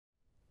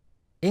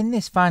In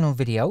this final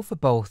video for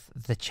both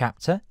the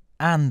chapter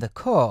and the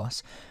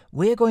course,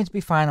 we're going to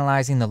be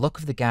finalising the look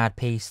of the guard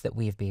piece that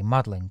we've been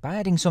modelling by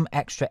adding some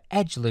extra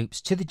edge loops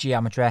to the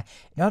geometry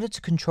in order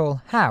to control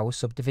how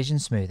subdivision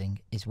smoothing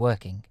is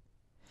working.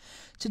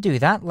 To do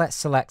that, let's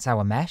select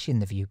our mesh in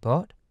the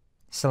viewport,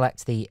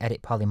 select the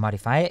Edit Poly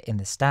modifier in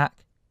the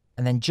stack,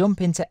 and then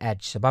jump into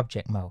Edge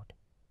Subobject mode.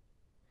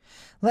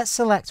 Let's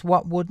select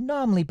what would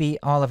normally be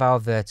all of our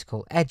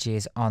vertical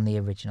edges on the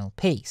original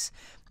piece.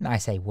 I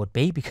say would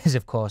be because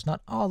of course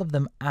not all of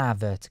them are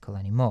vertical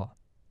anymore.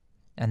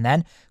 And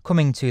then,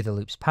 coming to the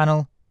Loops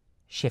panel,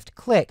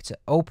 Shift-click to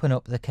open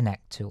up the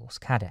Connect Tools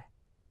caddy.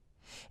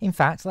 In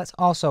fact, let's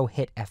also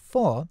hit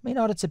F4 in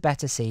order to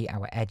better see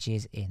our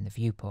edges in the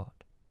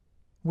viewport.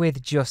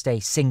 With just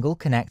a single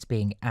connect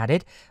being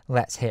added,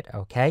 let's hit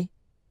OK.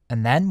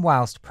 And then,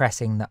 whilst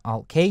pressing the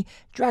Alt key,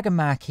 drag a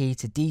marquee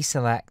to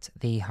deselect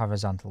the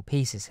horizontal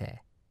pieces here.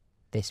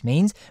 This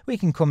means we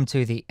can come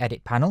to the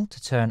Edit panel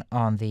to turn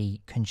on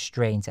the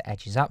Constrain to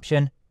Edges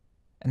option,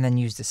 and then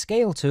use the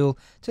Scale tool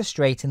to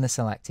straighten the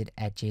selected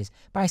edges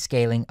by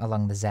scaling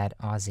along the Z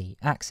or Z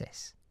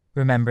axis.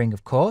 Remembering,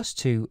 of course,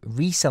 to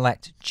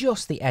reselect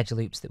just the edge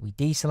loops that we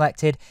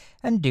deselected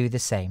and do the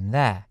same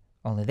there,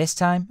 only this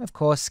time, of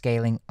course,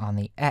 scaling on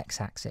the X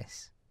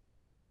axis.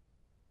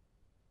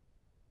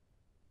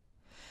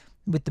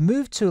 With the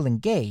Move tool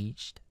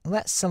engaged,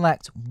 let's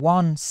select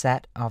one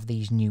set of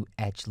these new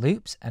edge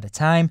loops at a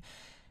time,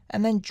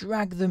 and then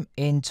drag them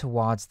in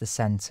towards the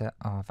centre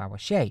of our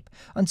shape,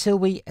 until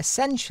we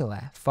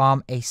essentially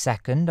form a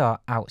second or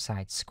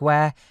outside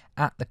square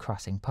at the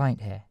crossing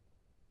point here.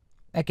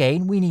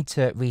 Again, we need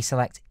to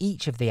reselect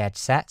each of the edge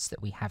sets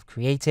that we have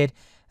created,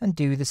 and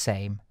do the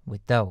same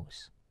with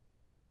those.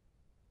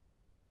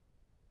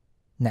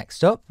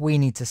 Next up, we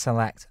need to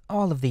select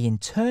all of the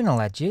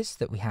internal edges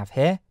that we have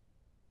here,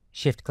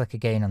 Shift-click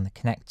again on the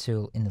Connect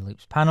tool in the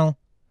Loops panel,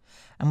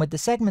 and with the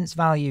segments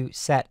value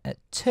set at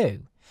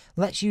 2,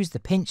 let's use the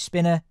pinch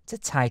spinner to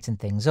tighten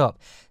things up,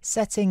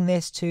 setting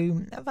this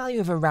to a value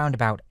of around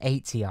about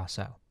 80 or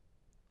so.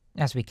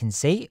 As we can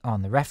see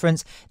on the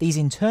reference, these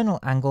internal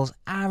angles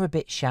are a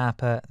bit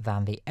sharper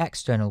than the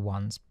external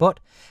ones, but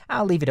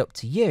I'll leave it up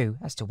to you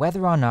as to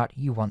whether or not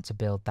you want to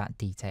build that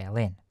detail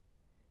in.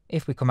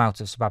 If we come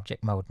out of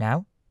Subobject mode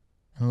now,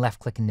 and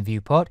left-click in the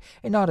viewport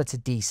in order to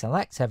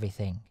deselect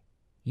everything,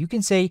 you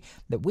can see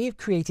that we have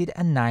created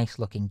a nice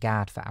looking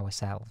guard for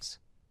ourselves.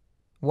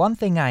 One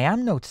thing I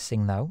am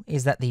noticing though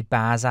is that the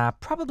bars are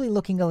probably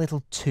looking a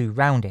little too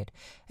rounded.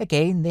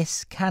 Again,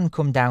 this can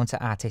come down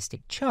to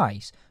artistic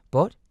choice,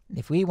 but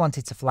if we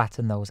wanted to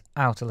flatten those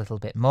out a little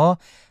bit more,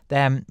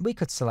 then we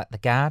could select the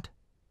guard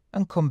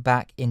and come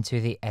back into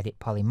the Edit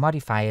Poly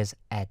modifier's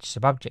Edge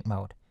Subobject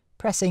mode,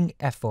 pressing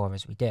F4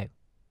 as we do.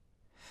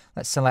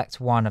 Let's select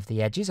one of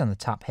the edges on the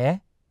top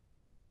here,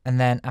 and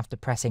then after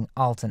pressing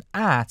Alt and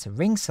R to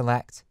ring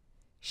select,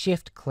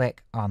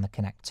 Shift-click on the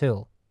Connect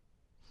tool.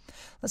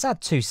 Let's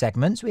add two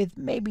segments with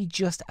maybe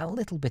just a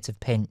little bit of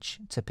pinch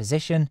to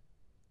position,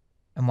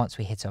 and once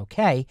we hit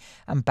OK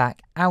and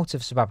back out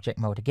of Subobject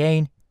mode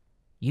again,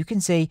 you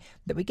can see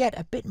that we get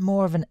a bit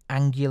more of an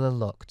angular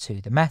look to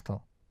the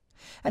metal.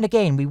 And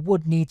again, we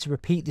would need to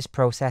repeat this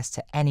process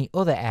to any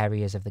other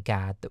areas of the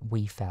guard that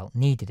we felt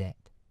needed it.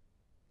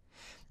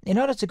 In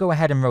order to go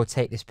ahead and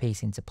rotate this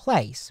piece into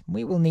place,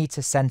 we will need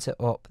to centre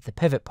up the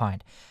pivot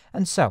point,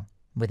 and so,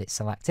 with it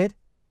selected,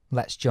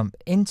 let's jump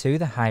into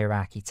the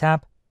Hierarchy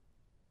tab,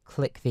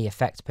 click the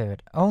Effect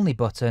Pivot Only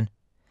button,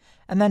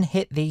 and then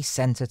hit the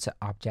Centre to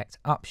Object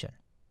option.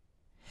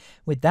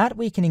 With that,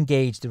 we can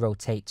engage the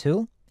Rotate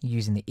tool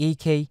using the E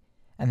key,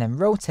 and then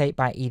rotate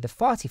by either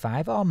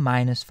 45 or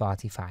minus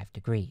 45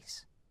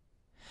 degrees.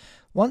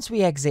 Once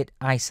we exit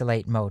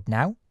Isolate mode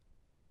now,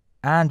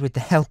 and with the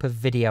help of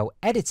video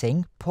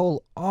editing,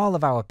 pull all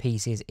of our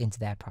pieces into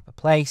their proper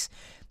place,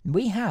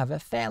 we have a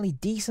fairly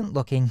decent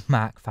looking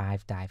Mark V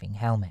diving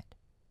helmet.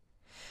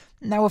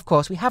 Now of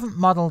course we haven't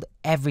modelled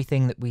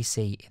everything that we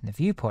see in the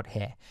viewport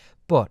here,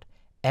 but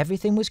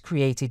everything was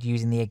created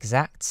using the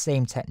exact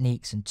same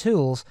techniques and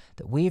tools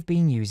that we have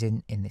been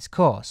using in this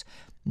course,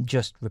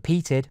 just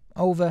repeated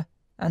over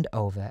and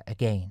over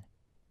again.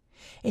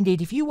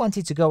 Indeed, if you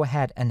wanted to go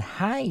ahead and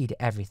hide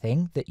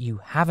everything that you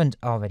haven't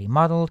already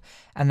modelled,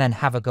 and then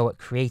have a go at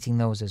creating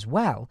those as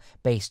well,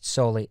 based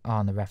solely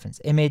on the reference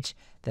image,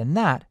 then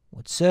that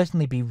would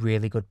certainly be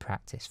really good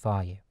practice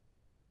for you.